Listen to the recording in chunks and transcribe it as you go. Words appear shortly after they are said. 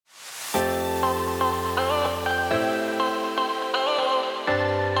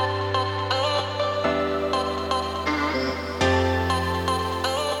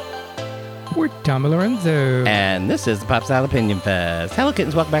Tommy Lorenzo. And this is the Pop Style Opinion Fest. Hello,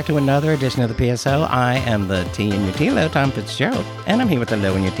 kittens. Welcome back to another edition of the PSO. I am the T in your T-Lo, Tom Fitzgerald. And I'm here with the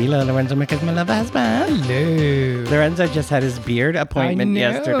Lo in your T-Lo, Lorenzo Mikes, my love husband. Hello. Lorenzo just had his beard appointment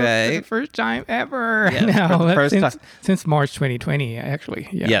yesterday. For the first time ever. Yes, for the first time. Since March 2020, actually.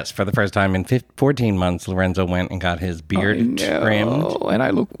 Yeah. Yes, for the first time in 14 months, Lorenzo went and got his beard trimmed. And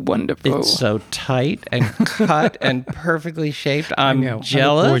I look wonderful. It's so tight and cut and perfectly shaped. I'm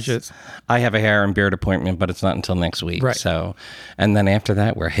jealous. I look gorgeous. I have a hair and beard appointment, but it's not until next week. Right. So, and then after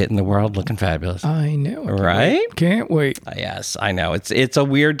that, we're hitting the world looking fabulous. I know. Right? Can't wait. Yes, I know. It's a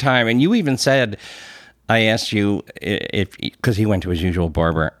weird time. And you even said, I asked you if, because he went to his usual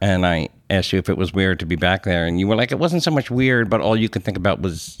barber, and I asked you if it was weird to be back there. And you were like, it wasn't so much weird, but all you could think about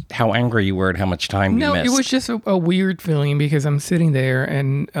was how angry you were and how much time you missed. No, it was just a weird feeling because I'm sitting there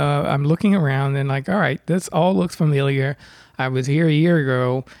and I'm looking around and like, all right, this all looks familiar. I was here a year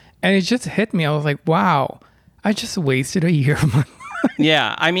ago. And it just hit me. I was like, wow, I just wasted a year of my life.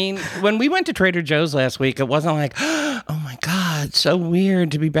 Yeah. I mean, when we went to Trader Joe's last week, it wasn't like, oh my God, so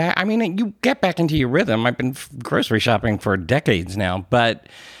weird to be back. I mean, you get back into your rhythm. I've been grocery shopping for decades now, but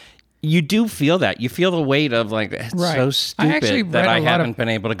you do feel that. You feel the weight of like, it's so stupid that I haven't been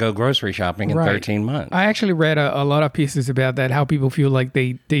able to go grocery shopping in 13 months. I actually read a lot of pieces about that, how people feel like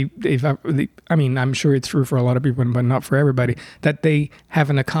they I mean, I'm sure it's true for a lot of people, but not for everybody, that they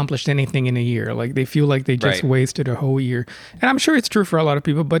haven't accomplished anything in a year. Like they feel like they just wasted a whole year. And I'm sure it's true for a lot of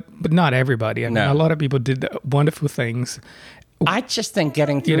people, but not everybody. I mean, a lot of people did wonderful things. I just think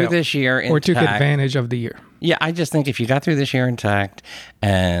getting through this year intact, or took advantage of the year. Yeah, I just think if you got through this year intact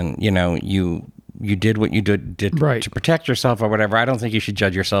and, you did what you did to protect yourself or whatever, I don't think you should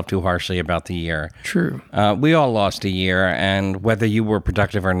judge yourself too harshly about the year. True. We all lost a year, and whether you were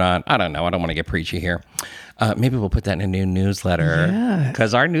productive or not, I don't know. I don't want to get preachy here. Maybe we'll put that in a new newsletter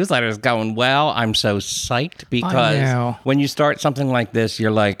because our newsletter is going well. I'm so psyched because when you start something like this,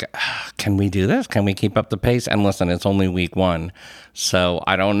 you're like, can we do this? Can we keep up the pace? And listen, it's only week 1, so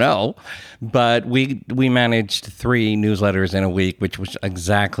I don't know. But we managed 3 newsletters in a week, which was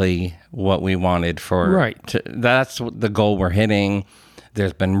exactly what we wanted for. That's the goal we're hitting.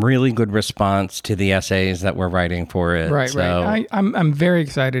 There's been really good response to the essays that we're writing for it. Right. I'm very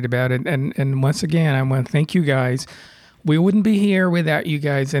excited about it. And once again, I want to thank you guys. We wouldn't be here without you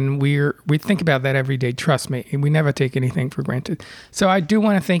guys, and we think about that every day. Trust me, we never take anything for granted. So I do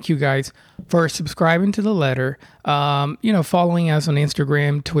want to thank you guys for subscribing to the letter, following us on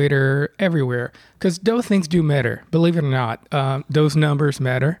Instagram, Twitter, everywhere, because those things do matter. Believe it or not, those numbers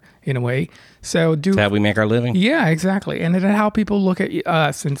matter in a way. So It's how we make our living. Yeah, exactly. And it's how people look at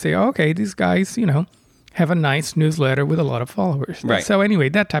us and say, okay, these guys, have a nice newsletter with a lot of followers. Right. So anyway,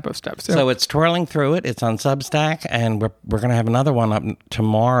 that type of stuff. So it's Twirling Through It. It's on Substack, and we're going to have another one up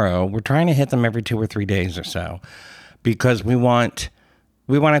tomorrow. We're trying to hit them every 2 or 3 days or so because we want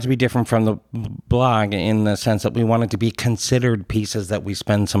it to be different from the blog in the sense that we want it to be considered pieces that we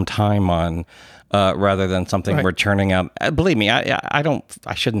spend some time on rather than something we're churning out. Believe me,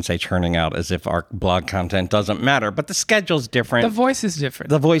 I shouldn't say churning out as if our blog content doesn't matter, but the schedule's different. The voice is different.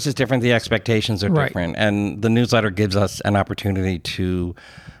 The expectations are different. And the newsletter gives us an opportunity to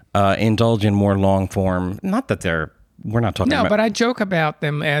indulge in more long form. Not that we're not talking about... No, but I joke about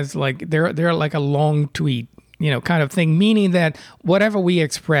them as like, they're like a long tweet, kind of thing, meaning that whatever we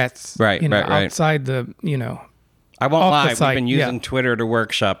express, outside the, I won't lie, we've been using Twitter to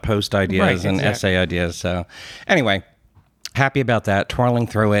workshop post ideas and essay ideas. So anyway, happy about that. Twirling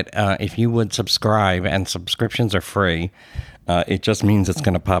Through It. If you would subscribe, and subscriptions are free, it just means it's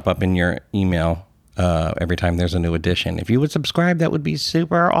going to pop up in your email every time there's a new edition. If you would subscribe, that would be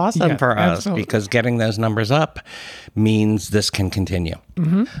super awesome for us because getting those numbers up means this can continue.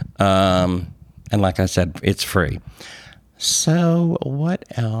 Mm-hmm. And like I said, it's free. So what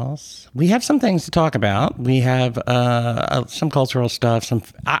else? We have some things to talk about. We have some cultural stuff.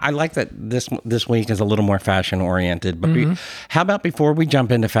 I like that this week is a little more fashion oriented. But how about before we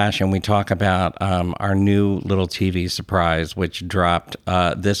jump into fashion, we talk about our new little TV surprise, which dropped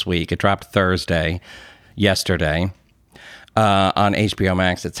this week. It dropped yesterday, on HBO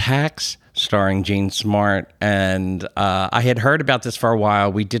Max. It's Hacks, starring Jean Smart. And I had heard about this for a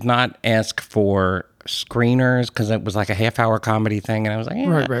while. We did not ask for screeners because it was like a half-hour comedy thing, and I was like,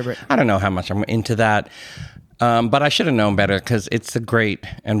 right. I don't know how much I'm into that, but I should have known better because it's the great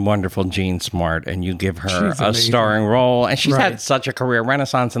and wonderful Jean Smart, and you give her a starring role, and she's had such a career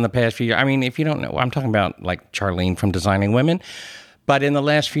renaissance in the past few years. I mean, if you don't know, I'm talking about like Charlene from Designing Women, but in the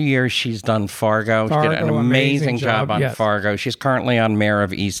last few years she's done Fargo. She did an amazing job on Fargo. She's currently on Mayor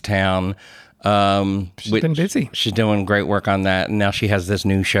of Easttown. She's been busy. She's doing great work on that. And now she has this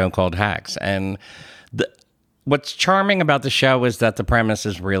new show called Hacks. And what's charming about the show is that the premise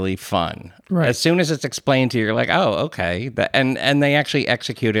is really fun. Right. As soon as it's explained to you, you're like, oh, okay. And they actually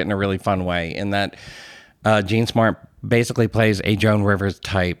execute it in a really fun way in that Jean Smart basically plays a Joan Rivers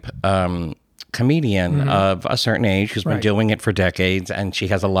type comedian of a certain age who's been doing it for decades, and she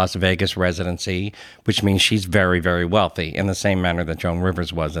has a Las Vegas residency, which means she's very, very wealthy in the same manner that Joan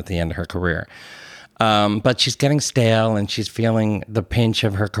Rivers was at the end of her career. But she's getting stale, and she's feeling the pinch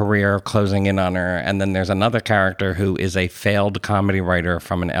of her career closing in on her. And then there's another character who is a failed comedy writer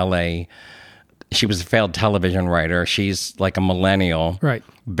from an LA. She was a failed television writer. She's like a millennial. Right.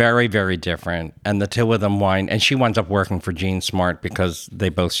 Very, very different. And the two of them and she winds up working for Jean Smart because they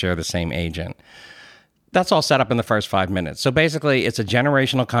both share the same agent. That's all set up in the first 5 minutes. So basically, it's a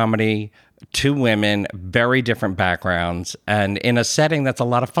generational comedy, two women, very different backgrounds, and in a setting that's a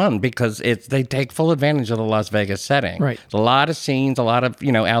lot of fun because they take full advantage of the Las Vegas setting. Right. A lot of scenes, a lot of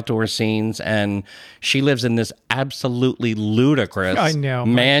outdoor scenes, and she lives in this absolutely ludicrous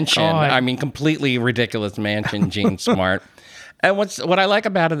mansion. I mean, completely ridiculous mansion, Jean Smart. And what I like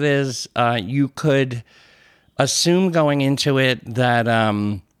about it is you could assume going into it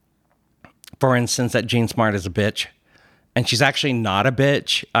that. For instance, that Jean Smart is a bitch, and she's actually not a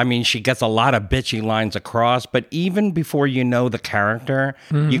bitch. I mean, she gets a lot of bitchy lines across, but even before you know the character,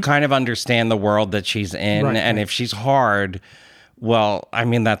 you kind of understand the world that she's in, and if she's hard, well, I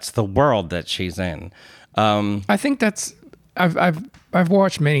mean, that's the world that she's in. I think that's I've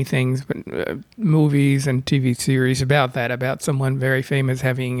watched many things, movies and TV series about someone very famous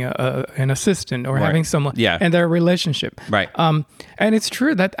having an assistant or having someone, and their relationship, right? And it's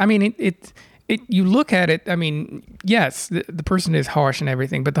true that you look at it. I mean, yes, the person is harsh and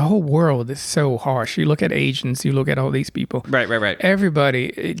everything, but the whole world is so harsh. You look at agents, you look at all these people, right.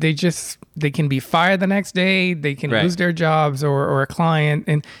 Everybody, they can be fired the next day. They can lose their jobs or a client,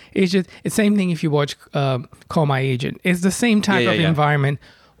 and it's the same thing. If you watch Call My Agent, it's the same type of environment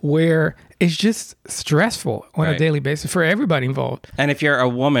where it's just stressful on a daily basis for everybody involved. And if you're a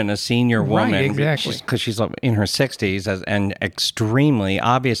woman, a senior woman, exactly, because she's in her 60s and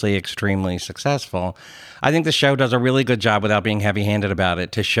obviously extremely successful, I think the show does a really good job without being heavy-handed about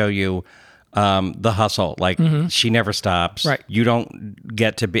it to show you the hustle. Like, she never stops. Right. You don't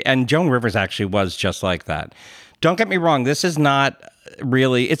get to be... And Joan Rivers actually was just like that. Don't get me wrong, this is not...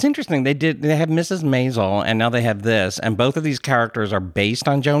 Really, it's interesting. They have Mrs. Maisel, and now they have this, and both of these characters are based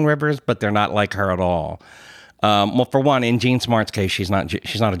on Joan Rivers, but they're not like her at all. Well, for one, in Jean Smart's case, she's not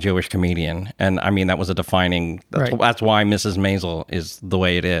a Jewish comedian, and I mean that was a defining. That's why Mrs. Maisel is the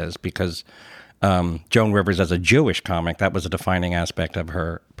way it is, because Joan Rivers as a Jewish comic, that was a defining aspect of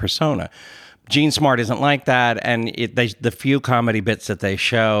her persona. Jean Smart isn't like that, and the few comedy bits that they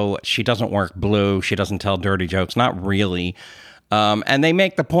show, she doesn't work blue, she doesn't tell dirty jokes, not really. And they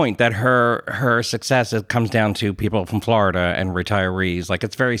make the point that her success comes down to people from Florida and retirees. Like,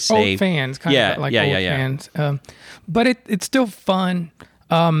 it's very safe. Old fans, kind of like old fans. But it's still fun.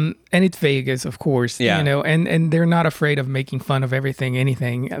 And it's Vegas, of course. And they're not afraid of making fun of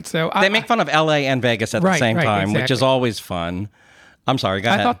anything. So they make fun of LA and Vegas at the same time, exactly, which is always fun. I'm sorry, go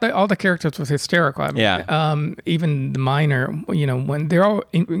ahead. I thought that all the characters was hysterical. I mean, even the minor, when they're all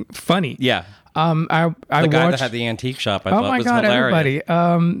funny. Yeah. The guy that had the antique shop, I thought was hilarious.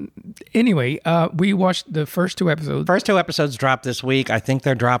 Everybody. Anyway, we watched the first two episodes. First two episodes dropped this week. I think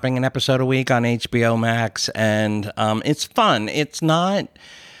they're dropping an episode a week on HBO Max, and it's fun. It's not,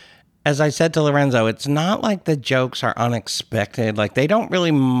 as I said to Lorenzo, it's not like the jokes are unexpected. Like, they don't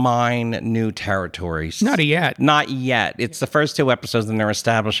really mine new territories. Not yet. Not yet. It's the first two episodes, and they're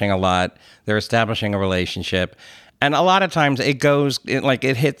establishing a lot. They're establishing a relationship. And a lot of times it hits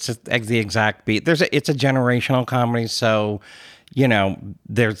the exact beat. It's a generational comedy, so,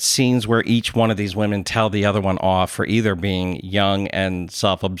 there's scenes where each one of these women tell the other one off for either being young and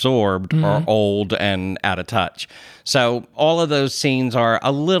self-absorbed or old and out of touch. So all of those scenes are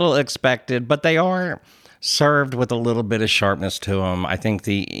a little expected, but they are served with a little bit of sharpness to them. I think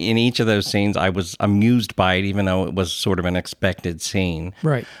in each of those scenes, I was amused by it, even though it was sort of an expected scene.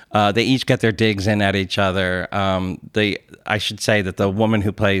 Right. They each get their digs in at each other. I should say that the woman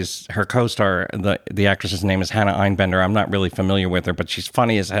who plays her co-star, the actress's name is Hannah Einbender. I'm not really familiar with her, but she's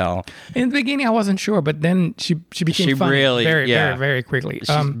funny as hell. In the beginning, I wasn't sure, but then she became funny very, very, very quickly.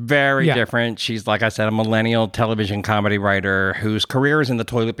 She's very different. She's, like I said, a millennial television comedy writer whose career is in the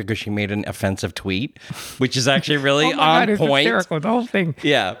toilet because she made an offensive tweet, which is actually really on point. Hysterical, the whole thing.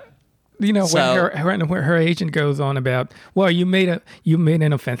 Yeah. when her agent goes on about, well, you made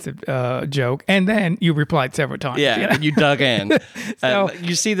an offensive joke, and then you replied several times. Yeah, you know? And you dug in. So,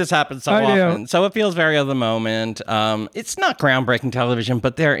 you see this happen so often. So it feels very of the moment. It's not groundbreaking television,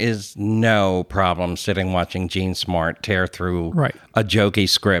 but there is no problem sitting watching Jean Smart tear through a jokey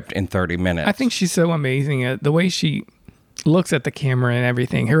script in 30 minutes. I think she's so amazing at the way she looks at the camera and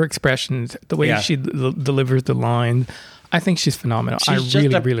everything, her expressions, the way she delivers the lines. I think she's phenomenal. I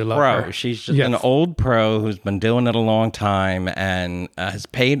really love her. She's just an old pro who's been doing it a long time and has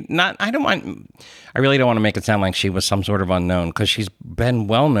paid. I really don't want to make it sound like she was some sort of unknown, because she's been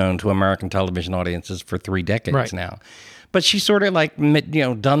well known to American television audiences for 3 decades now. But she's sort of like,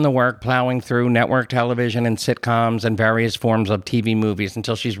 done the work plowing through network television and sitcoms and various forms of TV movies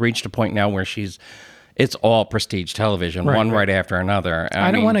until she's reached a point now where it's all prestige television, one right after another.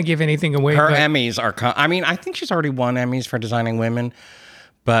 I don't want to give anything away. Her Emmys are... I think she's already won Emmys for Designing Women,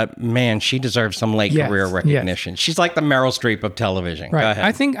 but man, she deserves some late career recognition. Yes. She's like the Meryl Streep of television. Right. Go ahead.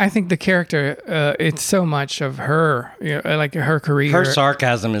 I think the character, it's so much of her, like her career. Her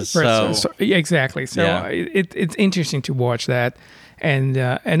sarcasm is so exactly. So it's interesting to watch that,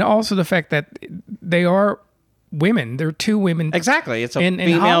 and also the fact that they are women. They're 2 women. Exactly. It's a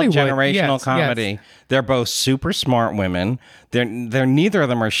female Hollywood. generational comedy. Yes. They're both super smart women. They're neither of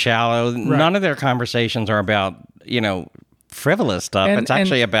them are shallow. Right. None of their conversations are about, frivolous stuff. It's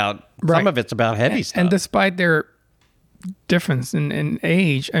actually about some of it's about heavy stuff. And despite their difference in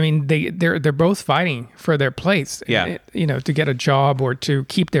age, I mean, they're both fighting for their place. Yeah. To get a job or to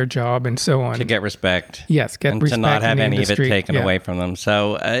keep their job and so on. To get respect. Yes, and respect to not have any of it taken away from them.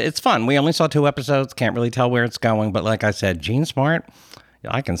 So it's fun. We only saw 2 episodes. Can't really tell where it's going. But like I said, Jean Smart,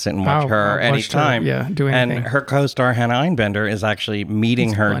 I can sit and watch her anytime. Do anything. And her co-star Hannah Einbender is actually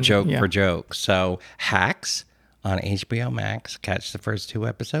meeting her joke for joke. So Hacks on HBO Max. Catch the first 2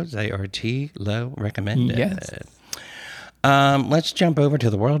 episodes. They are T-Low recommended. Yes. Let's jump over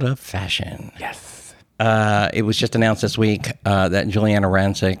to the world of fashion. Yes. It was just announced this week that Giuliana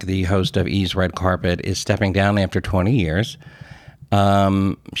Rancic, the host of E's Red Carpet, is stepping down after 20 years.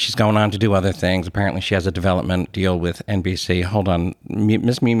 She's going on to do other things. Apparently, she has a development deal with NBC. Hold on.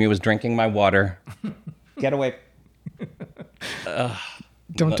 Miss Mimi was drinking my water. Get away.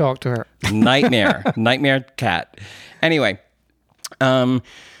 Don't talk to her. Nightmare cat. Anyway,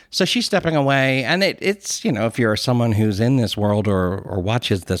 so she's stepping away, and it's if you're someone who's in this world or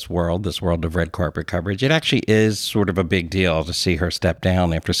watches this world of red carpet coverage, it actually is sort of a big deal to see her step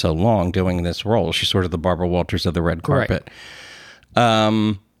down after so long doing this role. She's sort of the Barbara Walters of the red carpet.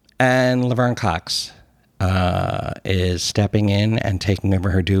 Right. And Laverne Cox is stepping in and taking over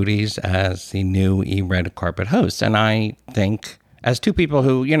her duties as the new Red Carpet host. And I think, as 2 people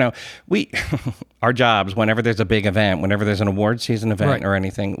who, we, our jobs, whenever there's a big event, whenever there's an award season event or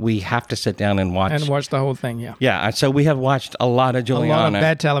anything, we have to sit down and watch. And watch the whole thing, yeah. Yeah, so we have watched a lot of Giuliana. A lot of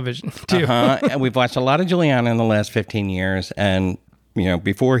bad television, too. And we've watched a lot of Giuliana in the last 15 years. And,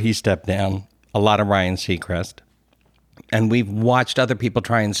 before he stepped down, a lot of Ryan Seacrest. And we've watched other people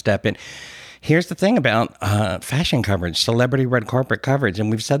try and step in. Here's the thing about fashion coverage, celebrity red carpet coverage, and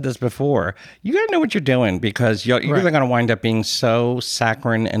we've said this before. You got to know what you're doing, because you're either going to wind up being so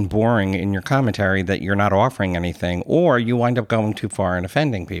saccharine and boring in your commentary that you're not offering anything, or you wind up going too far and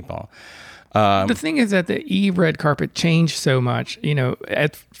offending people. The thing is that the red carpet changed so much.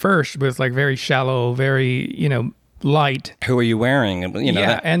 At first it was like very shallow, very, light. Who are you wearing?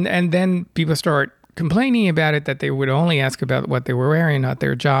 And then people start complaining about it, that they would only ask about what they were wearing, not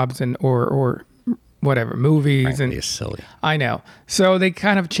their jobs and or whatever movies. And it's silly. I know. So they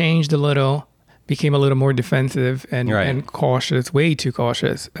kind of changed a little, became a little more defensive and cautious, way too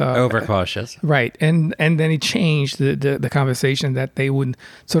cautious, overcautious. Right, and then it changed the conversation that they would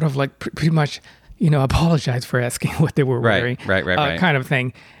sort of like pretty much apologize for asking what they were wearing, right, kind of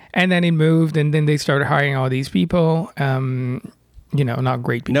thing. And then it moved, and then they started hiring all these people. Not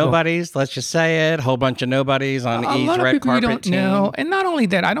great people. Nobodies, let's just say it. Whole bunch of nobodies on E's Red Carpet team. Know. And not only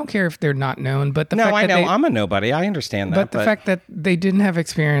that, I don't care if they're not known, but the fact that I'm a nobody. I understand that. But the fact that they didn't have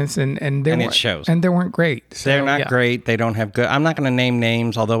experience and it shows. And they weren't great. So, they're not great. They don't have good... I'm not going to name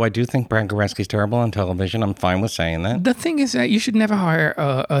names, although I do think Brad Goreski's terrible on television. I'm fine with saying that. The thing is that you should never hire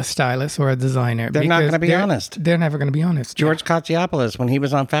a stylist or a designer. They're not going to be honest. They're never going to be honest. George Katsiopoulos, when he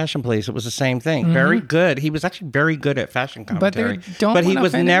was on Fashion Police, it was the same thing. Mm-hmm. Very good. He was actually very good at fashion commentary. But he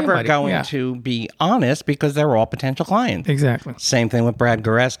was never going to be honest, because they were all potential clients. Exactly. Same thing with Brad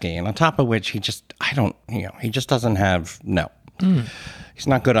Goreski. And on top of which, he just doesn't have, he's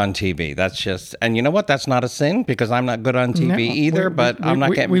not good on TV. That's just, and you know what? That's not a sin, because I'm not good on TV either, but I'm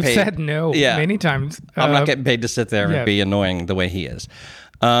not getting paid. We've said many times. I'm not getting paid to sit there and be annoying the way he is.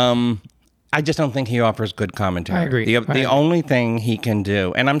 And I just don't think he offers good commentary. I agree. The only thing he can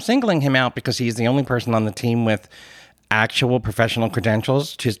do, and I'm singling him out because he's the only person on the team with actual professional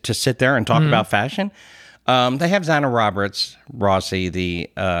credentials to sit there and talk about fashion. They have Zana Roberts, Rossi, the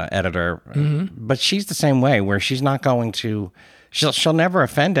editor, but she's the same way, where she's not going to... She'll never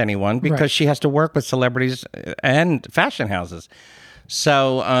offend anyone because she has to work with celebrities and fashion houses.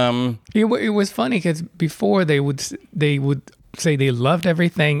 So it was funny because before they would say they loved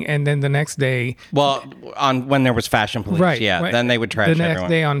everything, and then the next day, when there was Fashion Police, then they would trash everyone. The next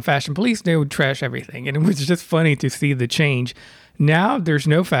day on Fashion Police, they would trash everything, and it was just funny to see the change. Now there's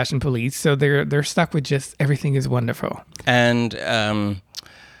no Fashion Police, so they're stuck with just everything is wonderful. And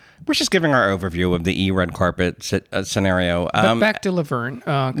we're just giving our overview of the red carpet scenario. But back to Laverne.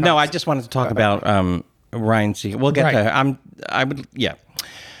 No, I just wanted to talk about Ryan Seacrest. We'll get to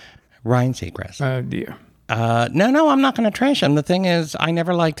Ryan Seacrest. Oh dear. No, I'm not going to trash him. The thing is, I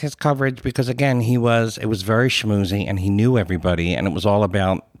never liked his coverage because, again, it was very schmoozy and he knew everybody, and it was all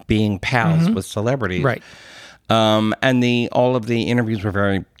about being pals with celebrities. Right. And all of the interviews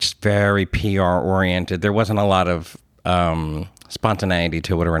were very PR oriented. There wasn't a lot of spontaneity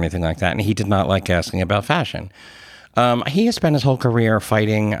to it or anything like that. And he did not like asking about fashion. He has spent his whole career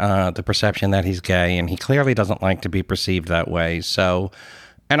fighting the perception that he's gay, and he clearly doesn't like to be perceived that way. So,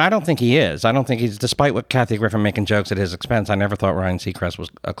 and I don't think he is. I don't think he's, despite what Kathy Griffin making jokes at his expense, I never thought Ryan Seacrest was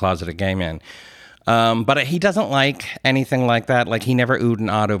a closeted gay man. But he doesn't like anything like that. Like, he never oohed and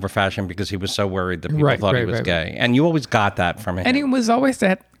awed over fashion because he was so worried that people thought he was gay. And you always got that from him. And it was always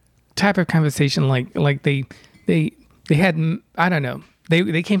that type of conversation, like they had, I don't know,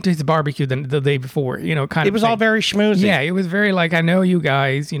 they came to his barbecue the day before, kind of. It was all very schmoozy. Yeah, it was very like, I know you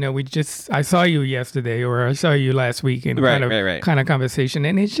guys, I saw you yesterday, or I saw you last week, and kind of conversation,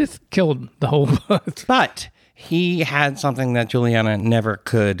 and it just killed the whole buzz. But he had something that Juliana never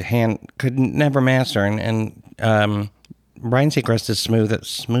could never master, and Ryan Seacrest is smooth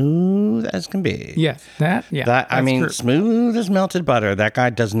as can be. Yes, true. Smooth as melted butter. That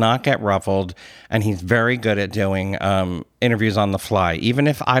guy does not get ruffled, and he's very good at doing interviews on the fly. Even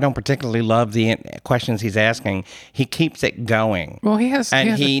if I don't particularly love the questions he's asking, he keeps it going. Well,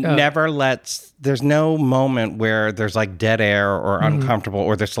 he never lets. There's no moment where there's like dead air or uncomfortable,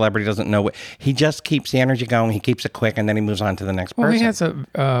 or the celebrity doesn't know what. He just keeps the energy going. He keeps it quick, and then he moves on to the next person. Well, he has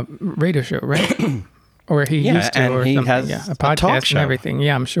a radio show, right? Or he used to, and or he has a podcast talk show and everything.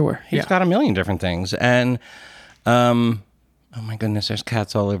 Yeah, I'm sure. He's got a million different things. And, oh my goodness, there's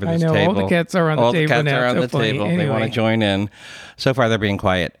cats all over this table. I know, all the cats are on the table now. All the cats are on the table. Anyway. They want to join in. So far, they're being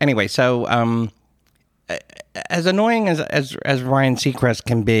quiet. Anyway, so as annoying as Ryan Seacrest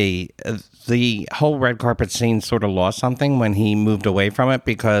can be, the whole red carpet scene sort of lost something when he moved away from it,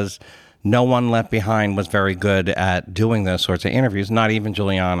 because no one left behind was very good at doing those sorts of interviews, not even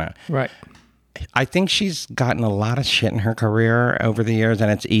Juliana. Right. I think she's gotten a lot of shit in her career over the years,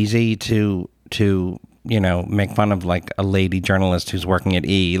 and it's easy to make fun of like a lady journalist who's working at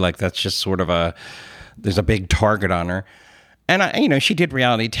E. Like, that's just sort of there's a big target on her. And she did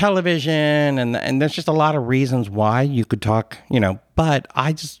reality television, and there's just a lot of reasons why you could talk, but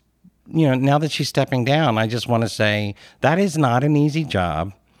I just, now that she's stepping down, I just want to say that is not an easy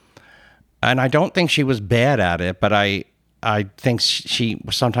job. And I don't think she was bad at it, but I think she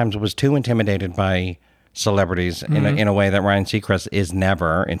sometimes was too intimidated by celebrities in a way that Ryan Seacrest is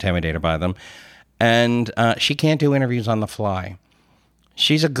never intimidated by them. And she can't do interviews on the fly.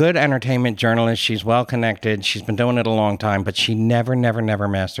 She's a good entertainment journalist. She's well connected. She's been doing it a long time, but she never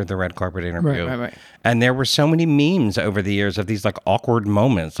mastered the red carpet interview. Right. And there were so many memes over the years of these like awkward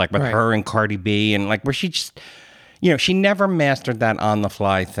moments, like with her and Cardi B, and like where she just, she never mastered that on the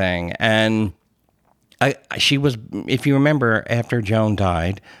fly thing. And she was, if you remember, after Joan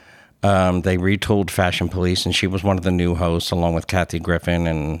died, they retooled Fashion Police, and she was one of the new hosts along with Kathy Griffin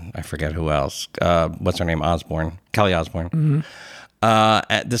and I forget who else. What's her name? Kelly Osbourne.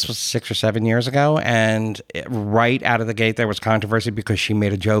 This was 6 or 7 years ago, and right out of the gate there was controversy because she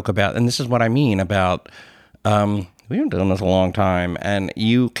made a joke about, and this is what I mean about, we've been doing this a long time, and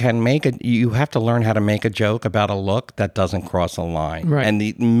you have to learn how to make a joke about a look that doesn't cross a line. Right. And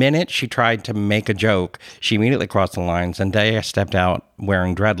the minute she tried to make a joke, she immediately crossed the line. Zendaya stepped out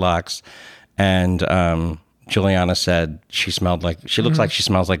wearing dreadlocks, and Juliana said she looks like she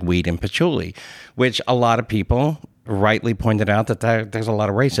smells like weed and patchouli, which a lot of people rightly pointed out that there's a lot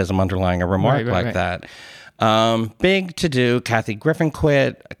of racism underlying a remark like that. Big to do. Kathy Griffin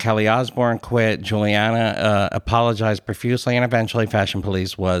quit. Kelly Osbourne quit. Juliana apologized profusely, and eventually Fashion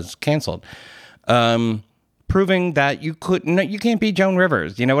Police was canceled. But proving that you can't be Joan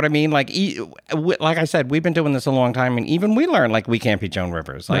Rivers. You know what I mean? Like I said, we've been doing this a long time, and even we learned like we can't be Joan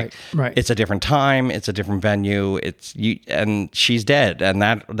Rivers. Like, right. It's a different time, it's a different venue. And she's dead, and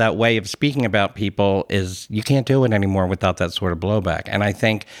that way of speaking about people is you can't do it anymore without that sort of blowback. And I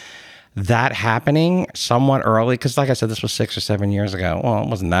think that happening somewhat early, because like I said, this was 6 or 7 years ago. Well, it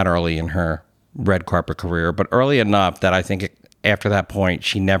wasn't that early in her red carpet career, but early enough that I think after that point,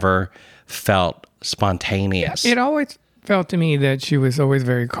 she never felt spontaneous. It always felt to me that she was always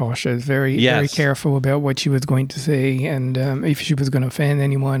very cautious, very careful about what she was going to say, and if she was going to offend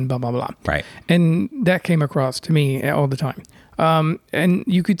anyone, blah, blah, blah. Right. And that came across to me all the time. And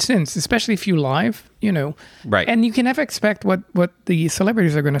you could sense, especially if you live, Right. And you can never expect what the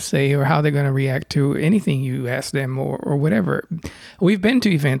celebrities are going to say or how they're going to react to anything you ask them or whatever. We've been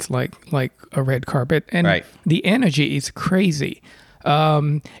to events like a red carpet, and the energy is crazy.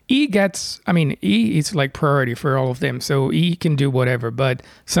 E is like priority for all of them, so E can do whatever, but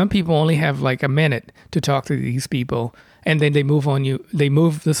some people only have like a minute to talk to these people, and then they move on. They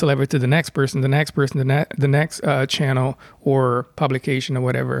move the celebrity to the next person, the next channel or publication or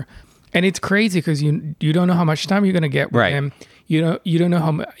whatever, and it's crazy because you don't know how much time you're gonna get with them. You don't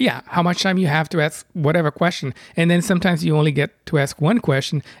know how much time you have to ask whatever question. And then sometimes you only get to ask one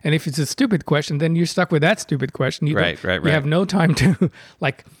question. And if it's a stupid question, then you're stuck with that stupid question. You have no time to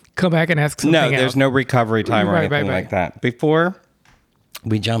like come back and ask something else. No, there's no recovery time or anything like that. Before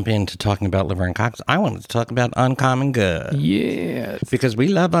we jump into talking about Laverne Cox, I wanted to talk about Uncommon Goods. Yes. Because we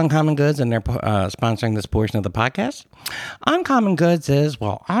love Uncommon Goods, and they're sponsoring this portion of the podcast. Uncommon Goods is,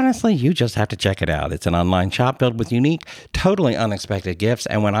 well, honestly, you just have to check it out. It's an online shop filled with unique, totally unexpected gifts.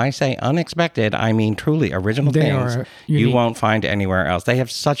 And when I say unexpected, I mean truly original things you won't find anywhere else. They have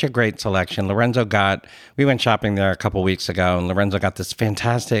such a great selection. We went shopping there a couple weeks ago, and Lorenzo got this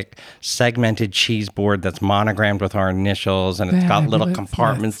fantastic segmented cheese board that's monogrammed with our initials, and it's got little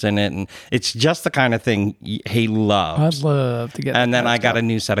compartments in it, and it's just the kind of thing he loves. I'd love to get that. And then I got a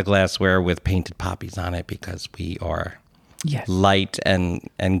new set of glassware with painted poppies on it because we are light and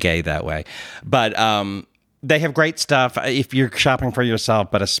gay that way. But they have great stuff if you're shopping for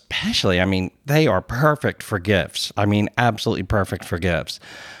yourself, but especially, they are perfect for gifts. Absolutely perfect for gifts.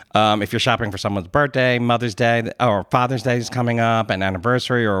 If you're shopping for someone's birthday, Mother's Day, or Father's Day is coming up, an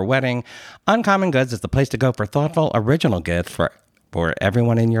anniversary or a wedding, Uncommon Goods is the place to go for thoughtful, original gifts for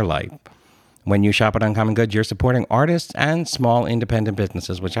everyone in your life. When you shop at Uncommon Goods, you're supporting artists and small independent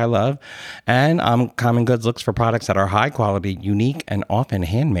businesses, which I love. And Uncommon Goods looks for products that are high quality, unique, and often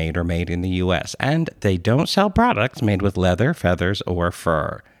handmade or made in the U.S. And they don't sell products made with leather, feathers, or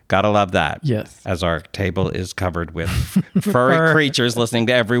fur. Gotta love that. Yes. As our table is covered with furry creatures listening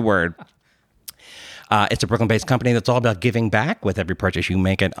to every word. It's a Brooklyn-based company that's all about giving back. With every purchase you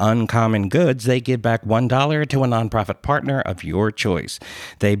make at Uncommon Goods, they give back $1 to a nonprofit partner of your choice.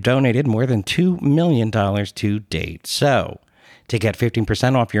 They've donated more than $2 million to date. So, to get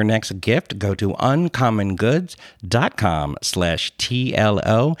 15% off your next gift, go to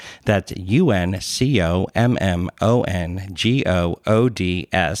uncommongods.com/TLO. That's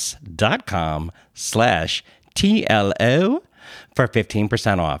uncommongods.com/TLO. for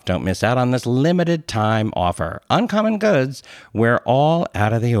 15% off. Don't miss out on this limited time offer. Uncommon Goods, we're all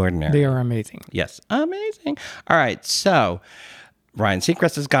out of the ordinary. They are amazing. Yes, amazing. All right, so Ryan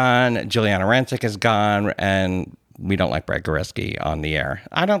Seacrest is gone, Juliana Rancic is gone, and we don't like Brad Goreski on the air.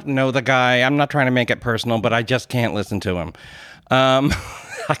 I don't know the guy. I'm not trying to make it personal, but I just can't listen to him.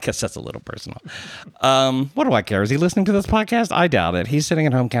 I guess that's a little personal. What do I care? Is he listening to this podcast? I doubt it. He's sitting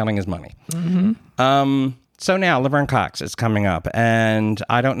at home counting his money. Mm-hmm. So now Laverne Cox is coming up, and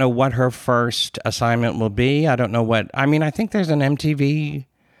I don't know what her first assignment will be. I don't know what... I think there's an MTV...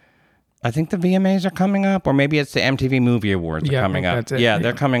 I think the VMAs are coming up, or maybe it's the MTV Movie Awards are coming up. Yeah,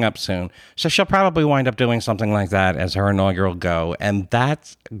 they're coming up soon. So she'll probably wind up doing something like that as her inaugural go, and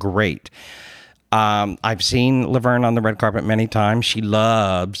that's great. I've seen Laverne on the red carpet many times. She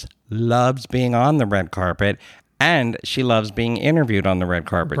loves being on the red carpet. And she loves being interviewed on the red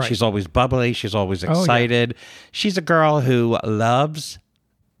carpet. Right. She's always bubbly. She's always excited. She's a girl who loves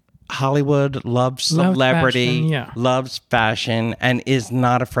Hollywood, loves celebrity, loves fashion, and is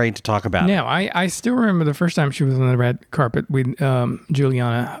not afraid to talk about it. Yeah, I still remember the first time she was on the red carpet with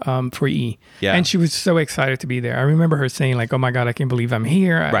Juliana for E! Yeah. And she was so excited to be there. I remember her saying like, oh my God, I can't believe I'm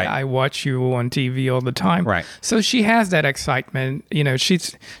here. Right. I watch you on TV all the time. Right. So she has that excitement. I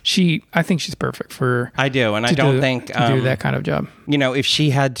think she's perfect for... I do, and I don't think... to do that kind of job. If she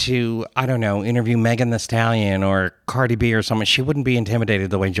had to, I don't know, interview Megan Thee Stallion or Cardi B or someone, she wouldn't be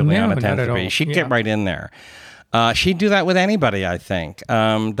intimidated the way Juliana tends to be. She'd get right in there. She'd do that with anybody, I think.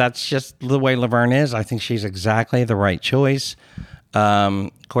 That's just the way Laverne is. I think she's exactly the right choice.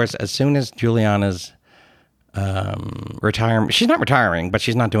 Of course, as soon as Juliana's retirement, she's not retiring, but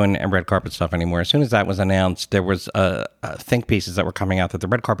she's not doing red carpet stuff anymore. As soon as that was announced, there was think pieces that were coming out that the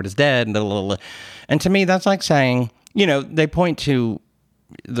red carpet is dead. And to me, that's like saying, they point to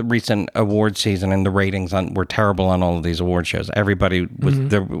the recent award season and the ratings were terrible on all of these award shows. Everybody was,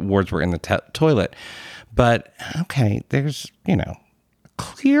 their awards were in the toilet. But, okay, there's,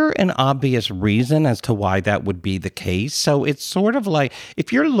 clear and obvious reason as to why that would be the case. So it's sort of like,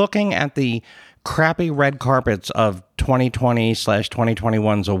 if you're looking at the crappy red carpets of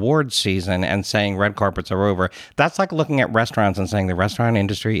 2020/2021's awards season and saying red carpets are over, that's like looking at restaurants and saying the restaurant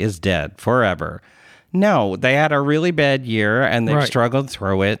industry is dead forever. No, they had a really bad year and they've struggled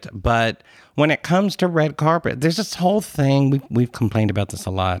through it. But when it comes to red carpet, there's this whole thing, we've complained about this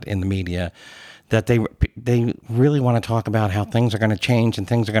a lot in the media, that they really want to talk about how things are going to change and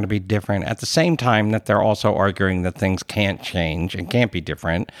things are going to be different at the same time that they're also arguing that things can't change and can't be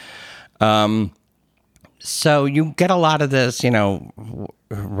different. So you get a lot of this,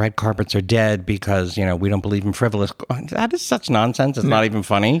 red carpets are dead because, we don't believe in frivolous. That is such nonsense. It's not even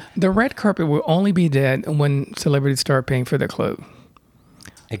funny. The red carpet will only be dead when celebrities start paying for their clothes.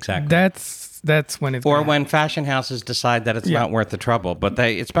 Exactly. That's when it's or when fashion houses decide that it's not worth the trouble. But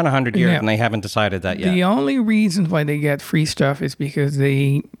it's been 100 years and they haven't decided that yet. The only reason why they get free stuff is because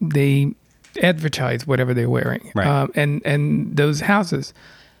they advertise whatever they're wearing. Right. And those houses,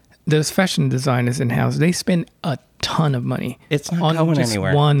 those fashion designers in-house, they spend a ton of money. It's not on going just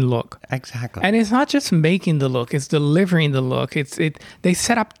anywhere. One look. Exactly. And it's not just making the look, it's delivering the look. They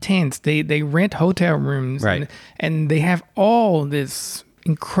set up tents, they rent hotel rooms, right. and they have all this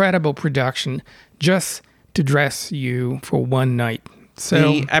incredible production just to dress you for one night.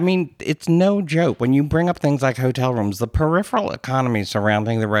 So it's no joke when you bring up things like hotel rooms, the peripheral economy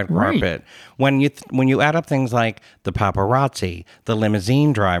surrounding the red carpet. When you add up things like the paparazzi, the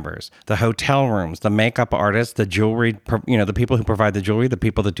limousine drivers, the hotel rooms, the makeup artists, the jewelry, the people who provide the jewelry, the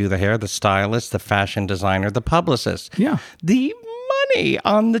people that do the hair, the stylist, the fashion designer, the publicist. Yeah. The money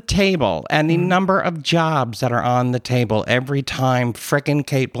on the table and the number of jobs that are on the table every time frickin'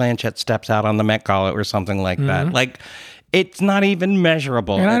 Kate Blanchett steps out on the Met Gala or something like that. Like, it's not even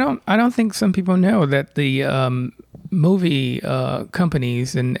measurable. And I don't think some people know that the movie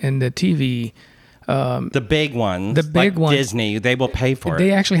companies and the TV, the big ones, like Disney, they will pay for it.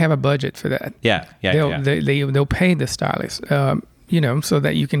 They actually have a budget for that. Yeah. They'll pay the stylist, so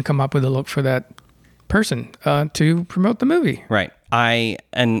that you can come up with a look for that person to promote the movie. Right.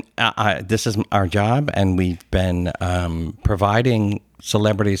 This is our job, and we've been providing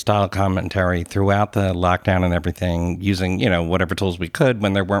celebrity style commentary throughout the lockdown and everything, using whatever tools we could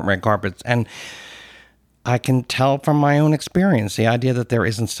when there weren't red carpets. And I can tell from my own experience, the idea that there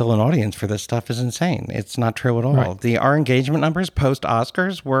isn't still an audience for this stuff is insane. It's not true at all. Right. Our engagement numbers post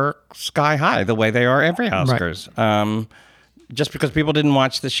Oscars were sky high, the way they are every Oscars. Right. Just because people didn't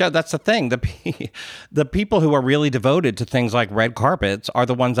watch the show. That's the thing. The people who are really devoted to things like red carpets are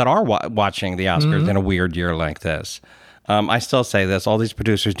the ones that are watching the Oscars in a weird year like this. I still say this. All these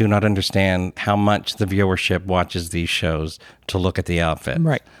producers do not understand how much the viewership watches these shows to look at the outfit.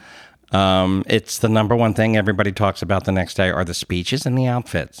 Right. It's the number one thing everybody talks about the next day are the speeches and the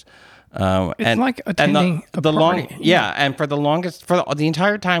outfits. It's like attending a party. And for the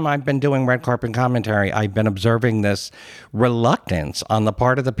entire time I've been doing red carpet commentary, I've been observing this reluctance on the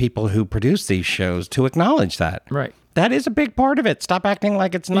part of the people who produce these shows to acknowledge that. Right. That is a big part of it. Stop acting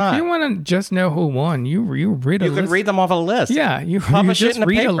like it's not. If you want to just know who won, you read a list. You could read them off a list. Yeah, you just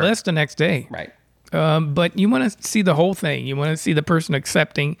read a list the next day. Right. But you want to see the whole thing. You want to see the person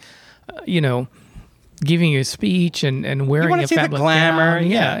accepting, giving you a speech and wearing a fabulous gown. You want to see the glamour.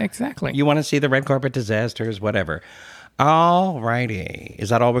 Yeah, exactly. You want to see the red carpet disasters, whatever. All righty. Is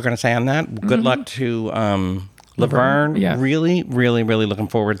that all we're going to say on that? Good luck to Laverne. Yeah. Really, really, really looking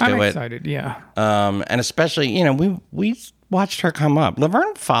forward to it. I'm excited, yeah. And especially, we watched her come up.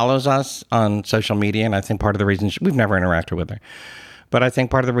 Laverne follows us on social media, and I think part of the reason we've never interacted with her, but I think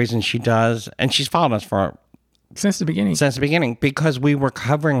part of the reason she does, and she's followed us for since the beginning, because we were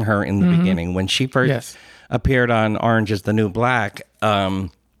covering her in the beginning when she first appeared on Orange Is the New Black.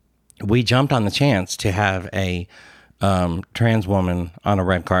 We jumped on the chance to have a trans woman on a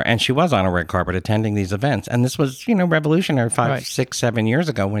red carpet, and she was on a red carpet attending these events. And this was, revolutionary 5, 6, 7 years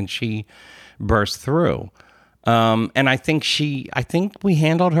ago when she burst through. And I think we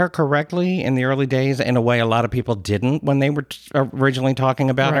handled her correctly in the early days in a way a lot of people didn't when they were originally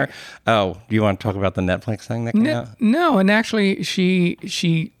talking about her. Oh, do you want to talk about the Netflix thing that came out? No, and actually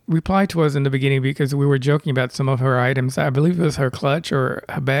she replied to us in the beginning because we were joking about some of her items. I believe it was her clutch or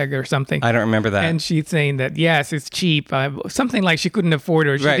her bag or something. I don't remember that. And she's saying that, yes, it's cheap. Something like she couldn't afford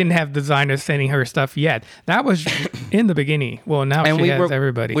it or she didn't have designers sending her stuff yet. That was in the beginning. Well, now she has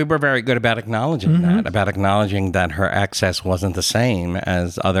everybody. We were very good about acknowledging that, about acknowledging that her access wasn't the same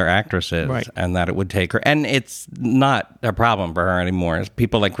as other actresses and that it would take her. And it's not a problem for her anymore.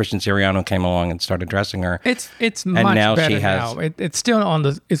 People like Christian Siriano came along and started dressing her. It's much better now. It's still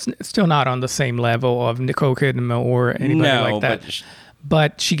not on the same level of Nicole Kidman or anybody like that.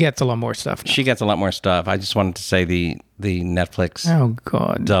 But she gets a lot more stuff now. She gets a lot more stuff. I just wanted to say the Netflix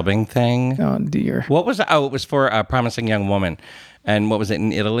God dubbing thing. Oh, dear. What was it? Oh, it was for A Promising Young Woman. And what was it,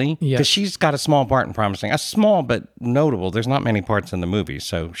 in Italy? Yeah. Because she's got a small part in Promising. A small but notable. There's not many parts in the movie,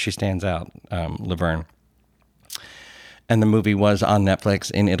 so she stands out, Laverne. And the movie was on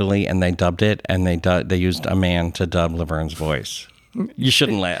Netflix in Italy, and they dubbed it, and they used a man to dub Laverne's voice. You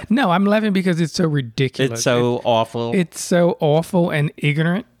shouldn't laugh. No, I'm laughing because it's so ridiculous. It's so awful. It's so awful and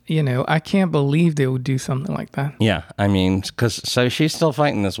ignorant. I can't believe they would do something like that. Yeah, I mean, so she's still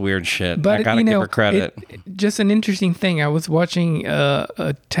fighting this weird shit. But I gotta give her credit. Just an interesting thing. I was watching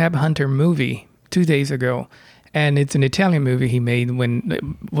a Tab Hunter movie 2 days ago, and it's an Italian movie he made when it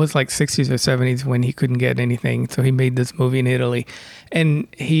was like 60s or 70s when he couldn't get anything. So he made this movie in Italy, and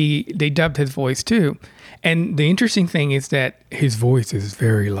they dubbed his voice too. And the interesting thing is that his voice is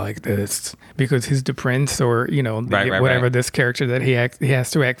very like this because he's the prince or, whatever this character that he has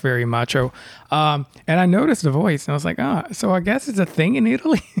to act very macho. And I noticed the voice and I was like, so I guess it's a thing in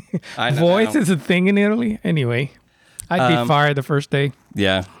Italy. Voice is a thing in Italy. Anyway, I'd be fired the first day.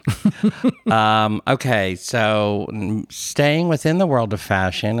 Yeah. Okay, so staying within the world of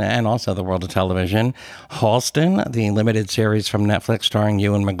fashion and also the world of television, Halston, the limited series from Netflix starring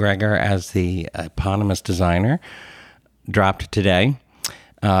Ewan McGregor as the eponymous designer, dropped today.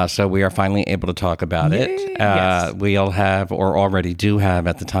 So we are finally able to talk about it. Yes. We'll have, or already do have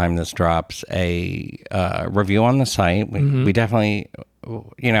at the time this drops, a review on the site. We definitely...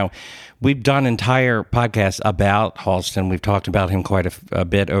 we've done entire podcasts about Halston. We've talked about him quite a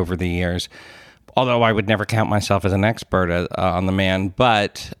bit over the years, although I would never count myself as an expert on the man.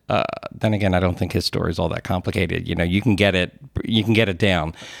 But then again, I don't think his story is all that complicated. You can get it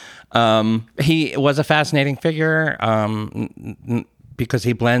down. He was a fascinating figure because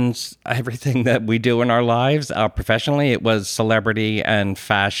he blends everything that we do in our lives. Professionally, it was celebrity and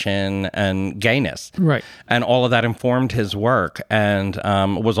fashion and gayness. Right. And all of that informed his work and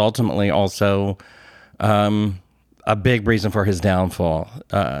was ultimately also a big reason for his downfall.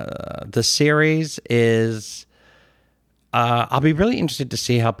 The series is... I'll be really interested to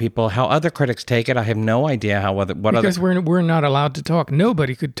see how other critics take it. I have no idea because we're not allowed to talk.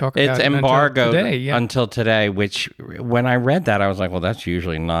 Nobody could talk about it. It's embargoed until today, which when I read that, I was like, well, that's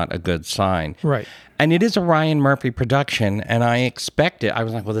usually not a good sign. Right. And it is a Ryan Murphy production, and I expected, I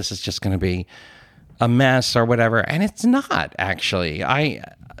was like, well, this is just going to be a mess or whatever. And it's not, actually.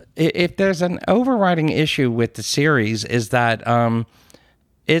 If there's an overriding issue with the series is that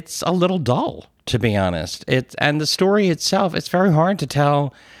it's a little dull. To be honest, and the story itself, it's very hard to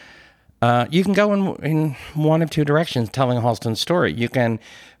tell. You can go in one of two directions telling Halston's story. You can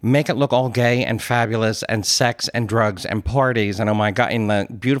make it look all gay and fabulous and sex and drugs and parties and oh my God, in the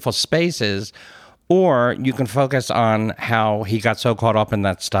beautiful spaces, or you can focus on how he got so caught up in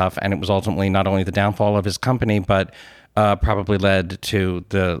that stuff and it was ultimately not only the downfall of his company, but probably led to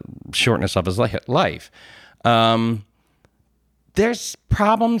the shortness of his life. There's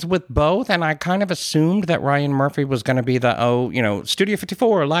problems with both, and I kind of assumed that Ryan Murphy was going to be the, Studio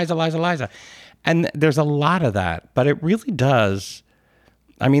 54, Liza. And there's a lot of that, but it really does.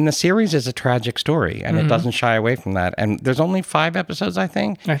 I mean, the series is a tragic story, and it doesn't shy away from that. And there's only 5 episodes, I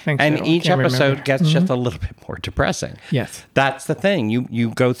think. And so. Each episode gets just a little bit more depressing. Yes. That's the thing. You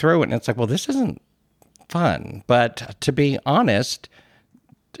go through it, and it's like, well, this isn't fun. But to be honest,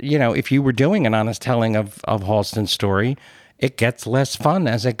 if you were doing an honest telling of Halston's story, it gets less fun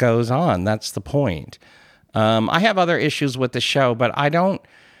as it goes on. That's the point. I have other issues with the show, but I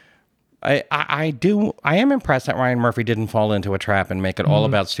am impressed that Ryan Murphy didn't fall into a trap and make it all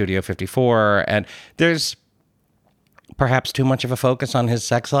about Studio 54. And there's perhaps too much of a focus on his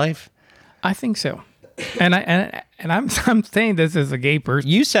sex life. I think so. And I'm saying this as a gay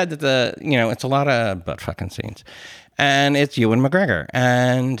person. You said that it's a lot of butt fucking scenes, and it's Ewan McGregor,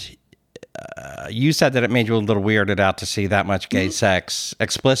 and you said that it made you a little weirded out to see that much gay sex,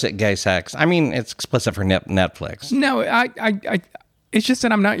 explicit gay sex. I mean, it's explicit for Netflix. No, I it's just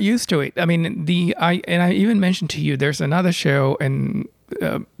that I'm not used to it. I mean, I even mentioned to you, there's another show, and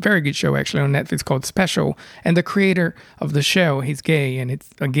a very good show actually on Netflix called Special. And the creator of the show, he's gay, and it's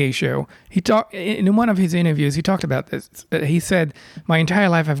a gay show. He talked in one of his interviews. He talked about this. He said, "My entire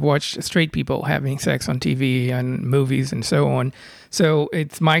life, I've watched straight people having sex on TV and movies and so on. So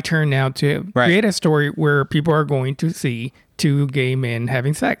it's my turn now to create a story where people are going to see two gay men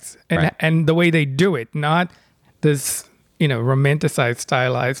having sex, and the way they do it, not this, romanticized,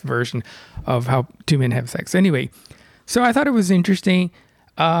 stylized version of how two men have sex." Anyway, so I thought it was interesting,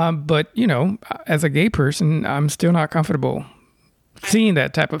 but as a gay person, I'm still not comfortable seeing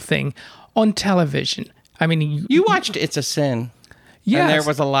that type of thing on television. I mean, you watched It's a Sin. Yeah, there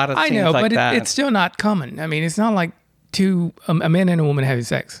was a lot of scenes I know, like but that. It's still not common. I mean, it's not like a man and a woman having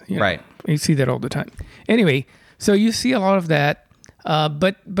sex. Right. You see that all the time. Anyway, so you see a lot of that,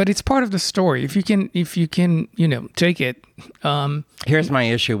 but it's part of the story. If you can, take it. Here's my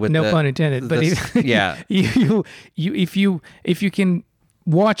issue with pun intended. But if you can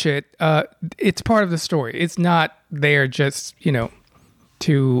watch it, it's part of the story. It's not there just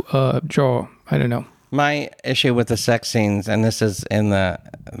to draw. I don't know. My issue with the sex scenes, and this is in the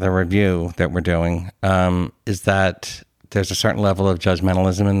review that we're doing, is that there's a certain level of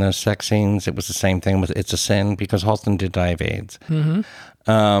judgmentalism in those sex scenes. It was the same thing with It's a Sin, because Halston did die of AIDS.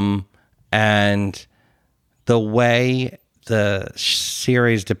 Mm-hmm. And the way the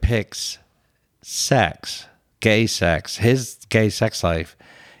series depicts sex, gay sex, his gay sex life,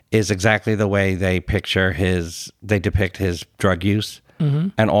 is exactly the way they depict his drug use. Mm-hmm.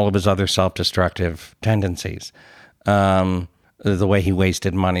 And all of his other self-destructive tendencies, the way he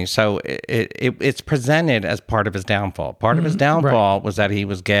wasted money. So it's presented as part of his downfall. Part of his downfall was that he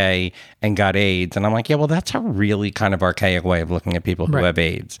was gay and got AIDS. And I'm like, yeah, well, that's a really kind of archaic way of looking at people who have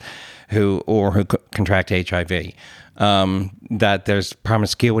AIDS, who contract HIV. That there's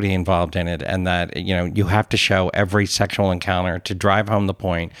promiscuity involved in it, and that you have to show every sexual encounter to drive home the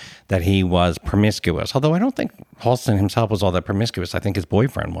point that he was promiscuous. Although I don't think Halston himself was all that promiscuous. I think his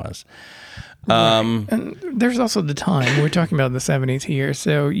boyfriend was. And there's also the time. We're talking about the 70s here,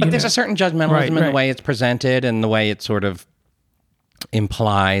 so but there's a certain judgmentalism in the way it's presented and the way it sort of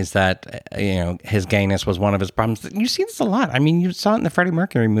implies that his gayness was one of his problems. You see this a lot. I mean, you saw it in the Freddie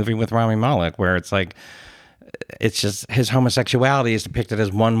Mercury movie with Rami Malek, where it's like, it's just his homosexuality is depicted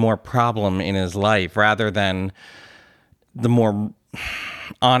as one more problem in his life, rather than the more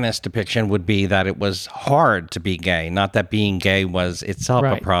honest depiction would be that it was hard to be gay, not that being gay was itself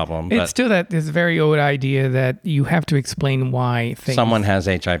a problem. It's still this very old idea that you have to explain why someone has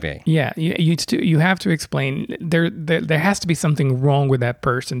HIV. Yeah, you have to explain there has to be something wrong with that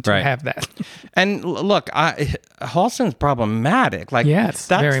person to have that. And look, Halston's problematic. Like, yes,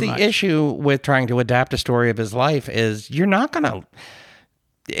 that's the issue with trying to adapt a story of his life, is you're not gonna.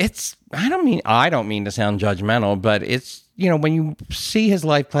 I don't mean to sound judgmental, but it's, when you see his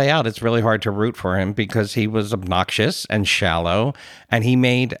life play out, it's really hard to root for him, because he was obnoxious and shallow, and he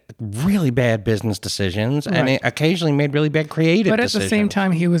made really bad business decisions, and he occasionally made really bad creative decisions. But at the same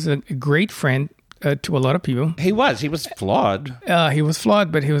time, he was a great friend to a lot of people. He was flawed. He was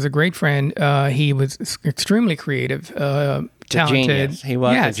flawed, but he was a great friend. He was extremely creative, talented. Genius. He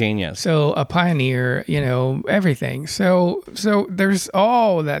was a genius. So a pioneer, everything. So there's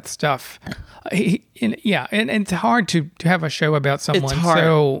all that stuff. And it's hard to have a show about someone. It's hard.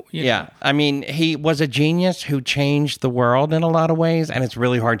 So, I mean, he was a genius who changed the world in a lot of ways, and it's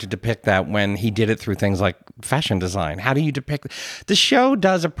really hard to depict that when he did it through things like fashion design. How do you depict? The show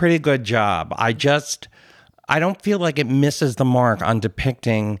does a pretty good job. I don't feel like it misses the mark on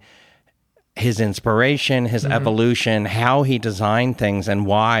depicting his inspiration, his evolution, how he designed things, and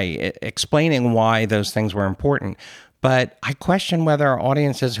why, explaining why those things were important. But I question whether our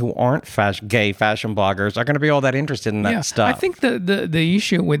audiences who aren't gay fashion bloggers are going to be all that interested in that stuff. I think the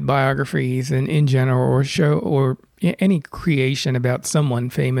issue with biographies and in general, or show, or any creation about someone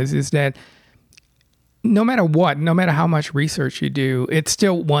famous, is that no matter what, no matter how much research you do, it's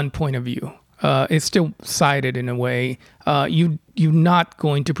still one point of view. It's still sided in a way. You're not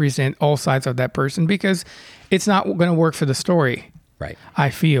going to present all sides of that person, because it's not going to work for the story. Right.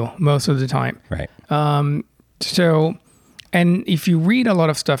 I feel most of the time. Right. So, and if you read a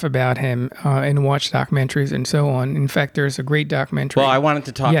lot of stuff about him and watch documentaries and so on, in fact, there's a great documentary. Well, I wanted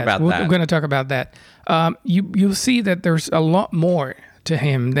to talk about that. We're going to talk about that. You'll see that there's a lot more to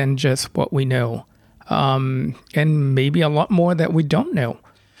him than just what we know, and maybe a lot more that we don't know.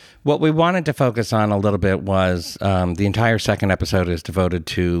 What we wanted to focus on a little bit was the entire second episode is devoted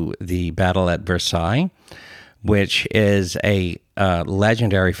to the Battle at Versailles, which is a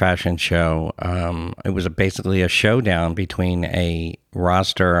legendary fashion show. It was basically a showdown between a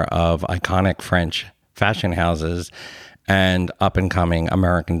roster of iconic French fashion houses and up-and-coming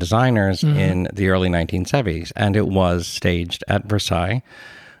American designers in the early 1970s. And it was staged at Versailles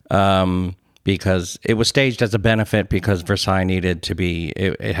because it was staged as a benefit because Versailles needed to be,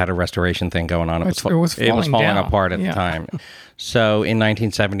 it had a restoration thing going on. It was falling apart at the time. So in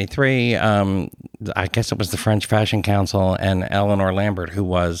 1973, I guess it was the French Fashion Council and Eleanor Lambert, who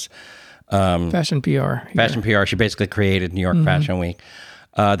was... Fashion PR. Fashion PR. She basically created New York Fashion Week.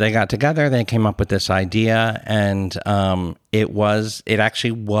 They got together, they came up with this idea, and it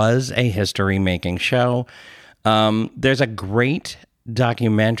actually was a history-making show. There's a great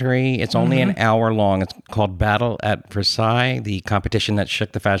documentary. It's only an hour long. It's called Battle at Versailles, the competition that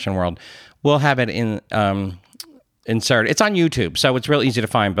shook the fashion world. We'll have it inserted. It's on YouTube, so it's real easy to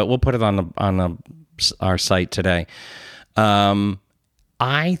find, but we'll put it on our site today.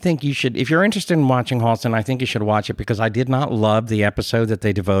 I think you should, if you're interested in watching Halston, I think you should watch it because I did not love the episode that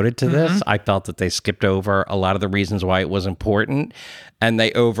they devoted to this. I felt that they skipped over a lot of the reasons why it was important, and they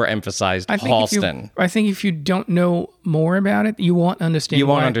overemphasized Halston. I think if you don't know more about it, you won't understand.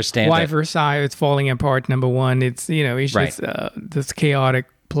 Why Versailles is falling apart. Number one, it's just this chaotic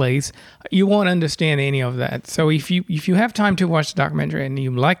place. You won't understand any of that. So if you have time to watch the documentary and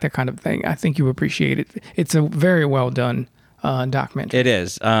you like that kind of thing, I think you appreciate it. It's a very well done documentary. It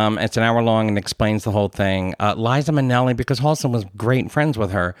is. It's an hour long and explains the whole thing. Liza Minnelli, because Halston was great friends with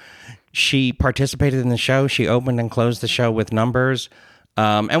her, she participated in the show. She opened and closed the show with numbers.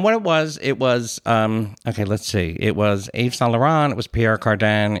 And what it was, okay, let's see. It was Yves Saint Laurent, it was Pierre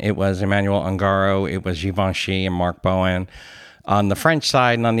Cardin, it was Emmanuel Ungaro, it was Givenchy and Marc Bowen. On the French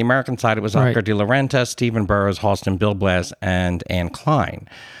side and on the American side, it was Oscar de la Renta, Stephen Burrows, Halston Billbless, and Anne Klein.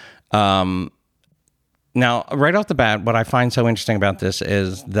 Now, right off the bat, what I find so interesting about this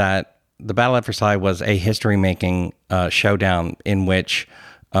is that the Battle at Versailles was a history-making showdown in which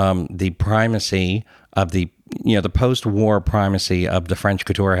the primacy of the post-war primacy of the French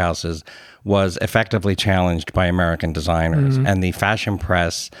couture houses was effectively challenged by American designers, and the fashion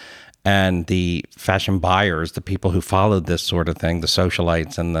press and the fashion buyers, the people who followed this sort of thing, the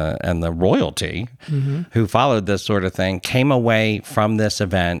socialites and the royalty who followed this sort of thing, came away from this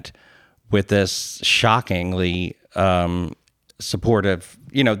event with this shockingly supportive,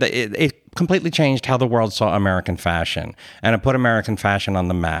 it completely changed how the world saw American fashion, and it put American fashion on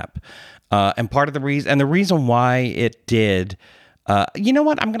the map. And part of the reason why it did, you know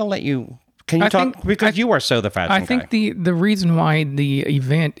what? I'm going to let you. Can you talk? Because you are so the fashion guy. I think the reason why the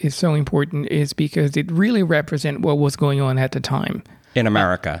event is so important is because it really represents what was going on at the time. In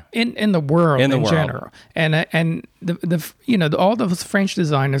America, in the world, in general, and all those French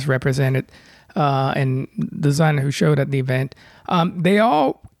designers represented, and designer who showed at the event, they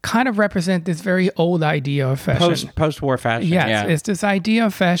all kind of represent this very old idea of fashion, post-war fashion. Yes, it's this idea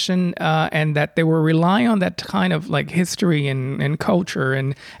of fashion, and that they were relying on that kind of like history and culture,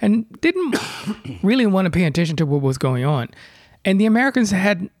 and didn't really want to pay attention to what was going on, and the Americans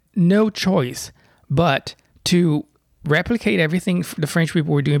had no choice but to replicate everything the French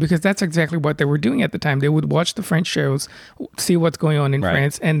people were doing, because that's exactly what they were doing at the time. They would watch the French shows, see what's going on in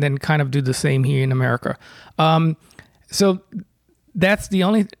France, and then kind of do the same here in America. So that's the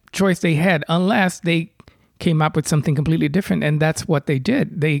only choice they had, unless they came up with something completely different, and that's what they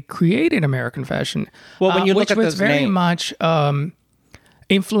did. They created American fashion, well, when you look which at was very much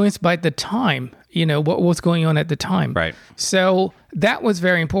influenced by the time, what was going on at the time. Right. So that was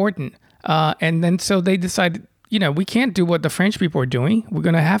very important. And then so they decided, we can't do what the French people are doing. We're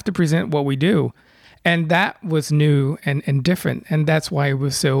going to have to present what we do. And that was new and different. And that's why it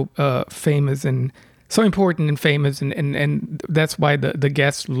was so famous and so important and famous. And that's why the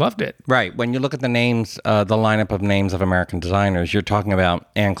guests loved it. Right. When you look at the names, the lineup of names of American designers, you're talking about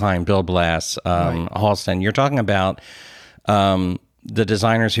Anne Klein, Bill Blass, Halston. You're talking about the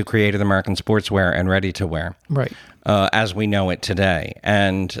designers who created American sportswear and ready-to-wear. Right. As we know it today.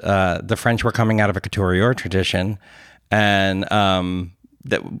 And the French were coming out of a couture tradition. And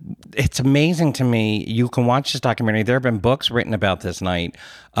it's amazing to me. You can watch this documentary. There have been books written about this night.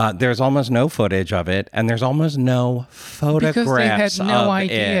 There's almost no footage of it, and there's almost no photographs of it. Because they had no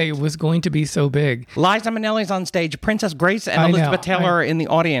idea it was going to be so big. Liza Minnelli's on stage. Princess Grace and Elizabeth Taylor are in the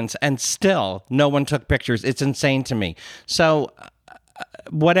audience, and still no one took pictures. It's insane to me. So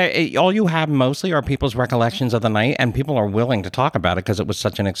all you have mostly are people's recollections of the night, and people are willing to talk about it because it was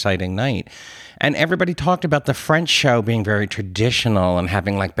such an exciting night. And everybody talked about the French show being very traditional and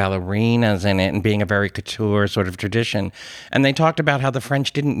having like ballerinas in it and being a very couture sort of tradition. And they talked about how the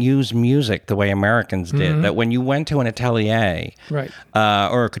French didn't use music the way Americans did. That when you went to an atelier, right,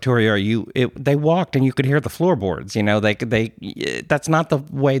 or a couturier, they walked and you could hear the floorboards. You know, that's not the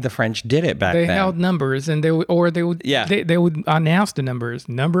way the French did it back then. They held numbers, and they would announce the numbers,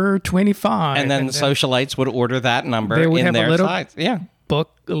 number 25, and then the socialites would order that number in their size. Yeah.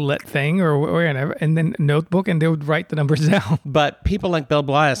 Booklet thing or whatever, and then notebook, and they would write the numbers down. But people like Bill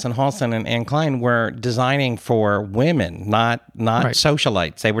Blass and Halston and Anne Klein were designing for women, not right.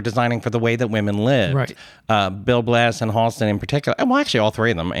 socialites. They were designing for the way that women lived. Right. Bill Blass and Halston in particular, well, actually all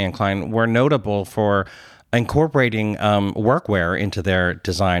three of them, Anne Klein, were notable for incorporating workwear into their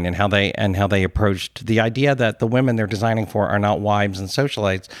design and how they approached the idea that the women they're designing for are not wives and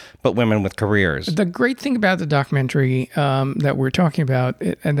socialites, but women with careers. The great thing about the documentary that we're talking about,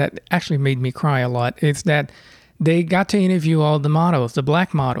 and that actually made me cry a lot, is that they got to interview all the models, the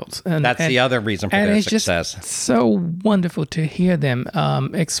black models. And that's the other reason for their success. Just so wonderful to hear them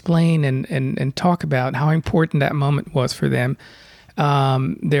explain and talk about how important that moment was for them.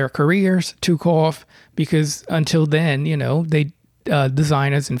 Their careers took off because until then, they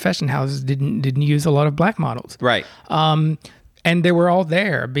designers and fashion houses didn't use a lot of black models. Right. And they were all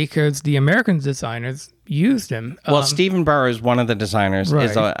there because the American designers used them. Well, Stephen Burrows, one of the designers, right.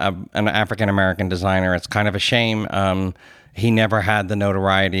 is an African-American designer. It's kind of a shame. He never had the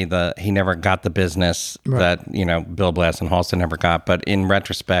notoriety, he never got the business right. that, Bill Blass and Halston never got. But in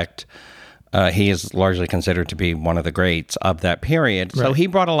retrospect, he is largely considered to be one of the greats of that period. Right. So he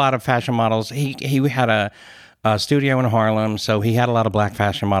brought a lot of fashion models. He had a studio in Harlem, so he had a lot of black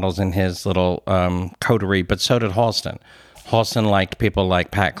fashion models in his little coterie, but so did Halston. Halston liked people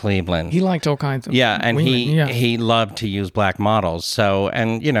like Pat Cleveland. He liked all kinds of and women. He loved to use black models. So,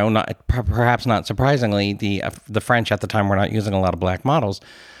 and perhaps not surprisingly, the French at the time were not using a lot of black models.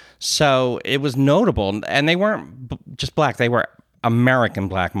 So it was notable, and they weren't just black; they were American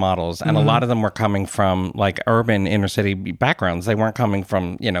black models, and a lot of them were coming from like urban inner city backgrounds. They weren't coming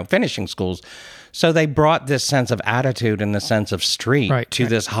from finishing schools. So they brought this sense of attitude and the sense of street to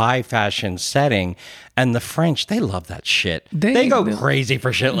this high fashion setting. And the French, they love that shit. They go crazy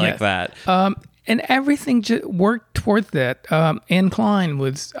for shit like that. And everything worked towards that. Anne Klein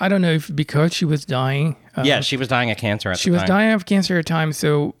was, I don't know if because she was dying. She was dying of cancer at the time. She was dying of cancer at the time,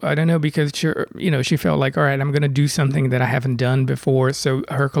 so I don't know, because she felt like, all right, I'm going to do something that I haven't done before. So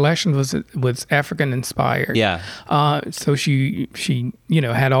her collection was African inspired. Yeah. So she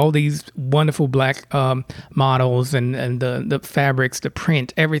had all these wonderful black models and the fabrics, the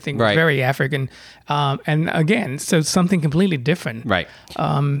print, everything was very African. And again, so something completely different. Right.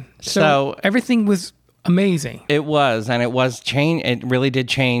 So everything was amazing. It was, and it was change. It really did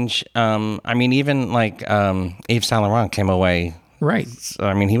change. Even like Yves Saint Laurent came away. Right.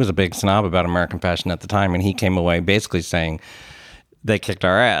 He was a big snob about American fashion at the time, and he came away basically saying they kicked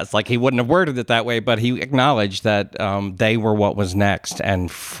our ass. Like, he wouldn't have worded it that way, but he acknowledged that they were what was next,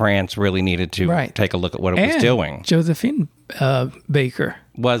 and France really needed to take a look at what it was doing. Josephine Baker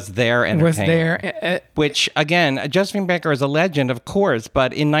was there which, again, Josephine Baker is a legend, of course,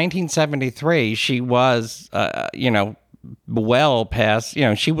 but in 1973 she was well past,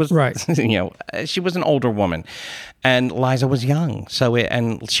 she was she was an older woman, and Liza was young,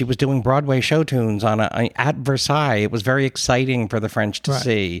 and she was doing Broadway show tunes at Versailles. It was very exciting for the French to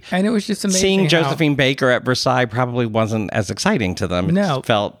see, and it was just amazing. Seeing Josephine Baker at Versailles probably wasn't as exciting to them. No, it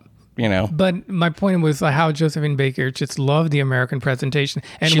felt. But my point was how Josephine Baker just loved the American presentation.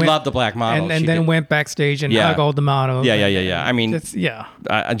 And she loved the black models. And then went backstage and hugged all the models. Yeah.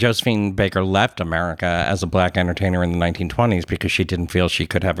 Josephine Baker left America as a black entertainer in the 1920s because she didn't feel she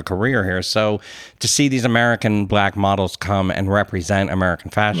could have a career here. So to see these American black models come and represent American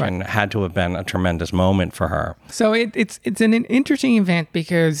fashion had to have been a tremendous moment for her. So it's an interesting event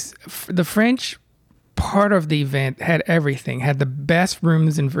because the French part of the event had everything, had the best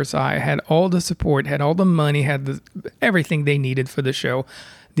rooms in Versailles, had all the support, had all the money, had everything they needed for the show.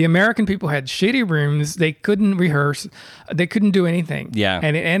 The American people had shitty rooms. They couldn't rehearse. They couldn't do anything. Yeah.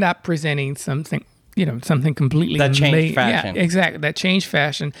 And it ended up presenting something completely that changed fashion. Yeah, exactly. That changed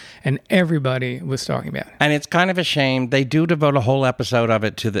fashion, and everybody was talking about it. And it's kind of a shame. They do devote a whole episode of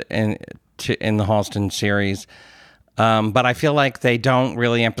it in the Halston series. But I feel like they don't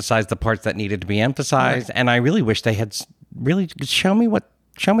really emphasize the parts that needed to be emphasized. Right. And I really wish they had really show me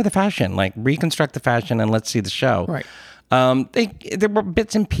the fashion, like reconstruct the fashion and let's see the show. Right. There were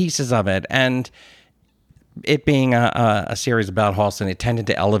bits and pieces of it. And it being a series about Halston, it tended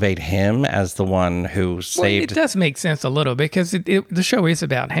to elevate him as the one who saved. Well, it does make sense a little because the show is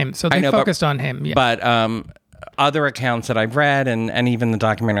about him, so they focused on him. Yeah. But other accounts that I've read, and even the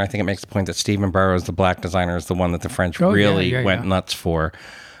documentary, I think it makes the point that Stephen Burrows, the black designer, is the one that the French really went nuts for.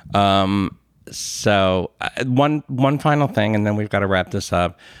 So one final thing, and then we've got to wrap this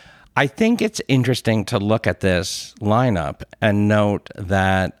up. I think it's interesting to look at this lineup and note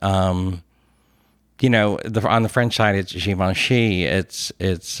that, on the French side, it's Givenchy, it's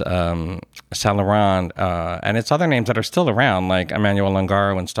Saint Laurent, and it's other names that are still around, like Emmanuel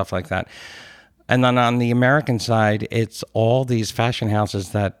Ungaro and stuff like that. And then on the American side, it's all these fashion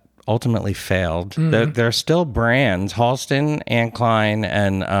houses that ultimately failed. Mm-hmm. They're still brands. Halston, Anne Klein,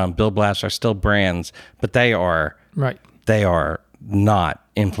 and Bill Blass are still brands, but they are not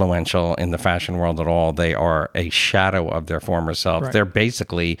influential in the fashion world at all. They are a shadow of their former selves. Right. They're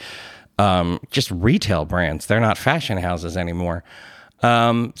basically just retail brands. They're not fashion houses anymore.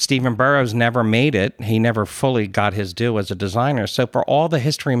 Stephen Burrows never made it. He never fully got his due as a designer. So for all the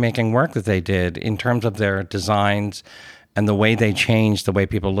history-making work that they did in terms of their designs and the way they changed the way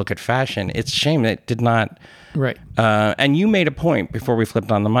people look at fashion, it's a shame that it did not. Right. And you made a point before we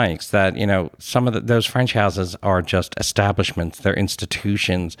flipped on the mics that, some of those French houses are just establishments. They're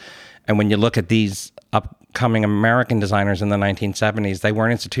institutions. And when you look at these upcoming American designers in the 1970s, they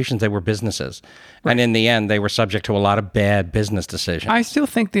weren't institutions, they were businesses. Right. And in the end, they were subject to a lot of bad business decisions. I still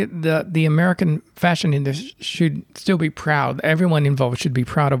think that the American fashion industry should still be proud. Everyone involved should be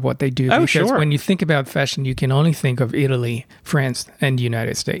proud of what they do. Oh, because sure. when you think about fashion, you can only think of Italy, France, and the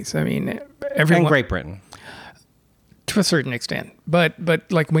United States. I mean, everyone... And Great Britain. To a certain extent, but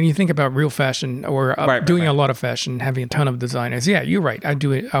like when you think about real fashion or doing a lot of fashion, having a ton of designers, yeah, you're right. I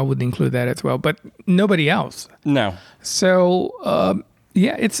would include that as well, but nobody else. No. So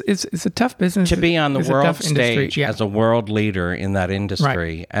it's a tough business to be on the world stage as a world leader in that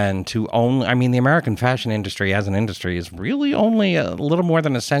industry, and to own. I mean, the American fashion industry as an industry is really only a little more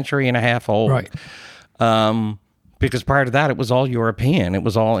than a century and a half old. Right. Because prior to that, it was all European. It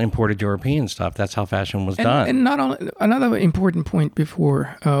was all imported European stuff. That's how fashion was done. And not only, another important point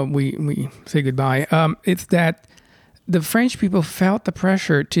before we say goodbye, it's that the French people felt the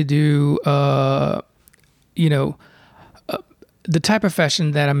pressure to do, the type of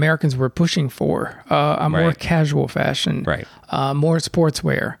fashion that Americans were pushing for, a more casual fashion, more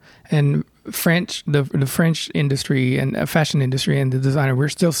sportswear. And the French industry and fashion industry and the designer, we're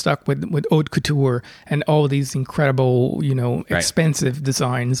still stuck with haute couture and all these incredible, expensive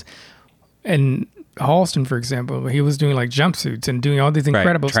designs. And Halston, for example, he was doing like jumpsuits and doing all these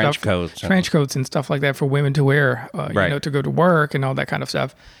incredible trench coats and stuff like that for women to wear, to go to work and all that kind of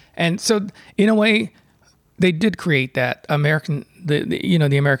stuff. And so, in a way, they did create that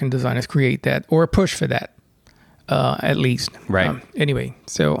the American designers create that or push for that. At least, right. Anyway,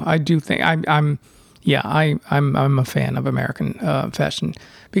 so I do think I'm a fan of American fashion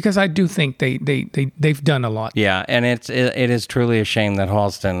because I do think they've done a lot. Yeah, and it is truly a shame that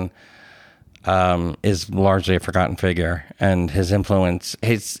Halston is largely a forgotten figure, and his influence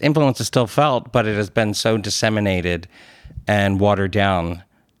is still felt, but it has been so disseminated and watered down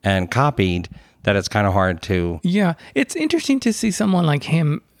and copied that it's kind of hard to. Yeah, it's interesting to see someone like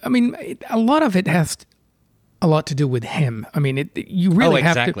him. I mean, a lot of it has a lot to do with him. I mean, you really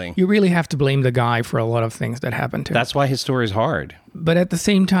have to blame the guy for a lot of things that happened to him. That's why his story is hard. But at the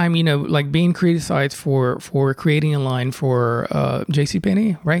same time, like being criticized for creating a line for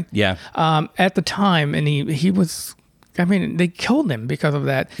JCPenney, right? Yeah. At the time, and he was. I mean, they killed him because of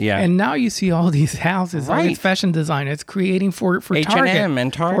that. Yeah. And now you see all these houses, all these fashion designers creating for Target. H&M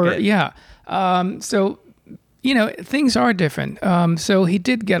and Target. So, things are different. So he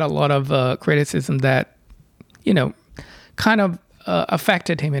did get a lot of criticism that, kind of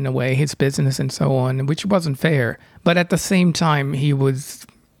affected him in a way, his business and so on, which wasn't fair. But at the same time, he was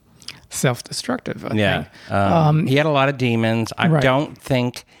self-destructive, I think. He had a lot of demons. I don't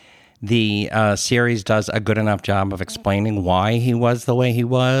think the series does a good enough job of explaining why he was the way he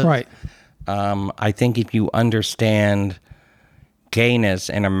was. Right. I think if you understand gayness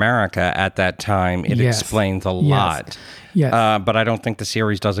in America at that time, it explains a lot. Yes. But I don't think the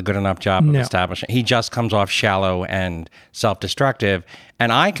series does a good enough job of establishing. He just comes off shallow and self-destructive.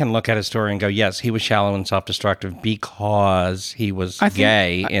 And I can look at his story and go, yes, he was shallow and self-destructive because he was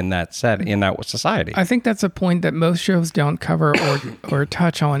gay in that society. I think that's a point that most shows don't cover or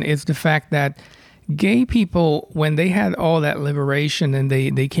touch on, is the fact that gay people, when they had all that liberation and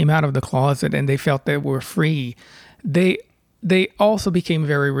they came out of the closet and they felt they were free, they also became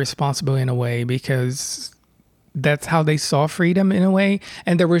very responsible in a way, because that's how they saw freedom in a way.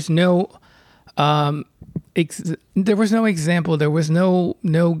 And there was no there was no example. There was no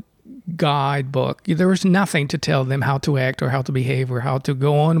guidebook. There was nothing to tell them how to act or how to behave or how to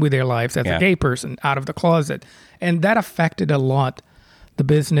go on with their lives as a gay person out of the closet. And that affected a lot the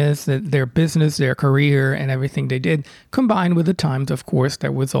business, their career, and everything they did, combined with the times, of course,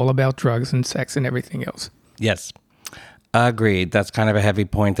 that was all about drugs and sex and everything else. Yes. Agreed. That's kind of a heavy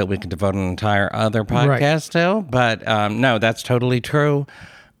point that we could devote an entire other podcast to. But no, that's totally true.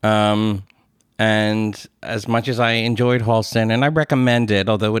 And as much as I enjoyed Halston, and I recommend it,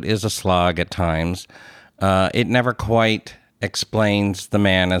 although it is a slog at times, it never quite explains the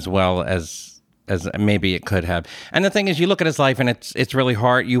man as well as maybe it could have. And the thing is, you look at his life, and it's really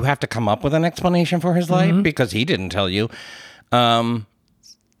hard. You have to come up with an explanation for his life because he didn't tell you. And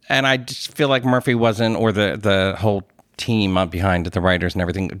I just feel like Murphy wasn't, or the whole team up behind it, the writers and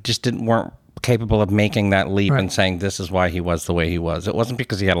everything, just weren't capable of making that leap and saying this is why he was the way he was. It wasn't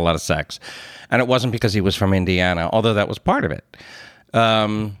because he had a lot of sex, and it wasn't because he was from Indiana, although that was part of it.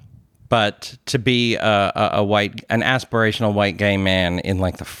 But to be an aspirational white gay man in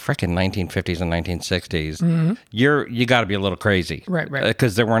like the frickin' 1950s and 1960s, you got to be a little crazy, right?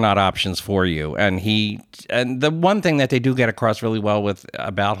 Because there were not options for you. And the one thing that they do get across really well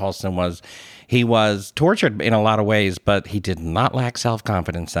about Halston was he was tortured in a lot of ways, but he did not lack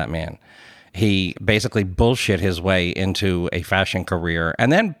self-confidence. That man. He basically bullshit his way into a fashion career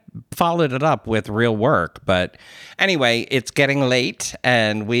and then followed it up with real work. But anyway, it's getting late,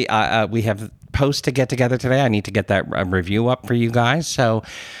 and we have posts to get together today. I need to get that review up for you guys. So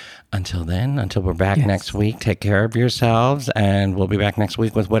until we're back next week, take care of yourselves, and we'll be back next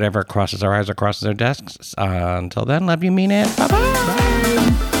week with whatever crosses our eyes or crosses our desks. Until then, love you, mean it. Bye-bye. Bye.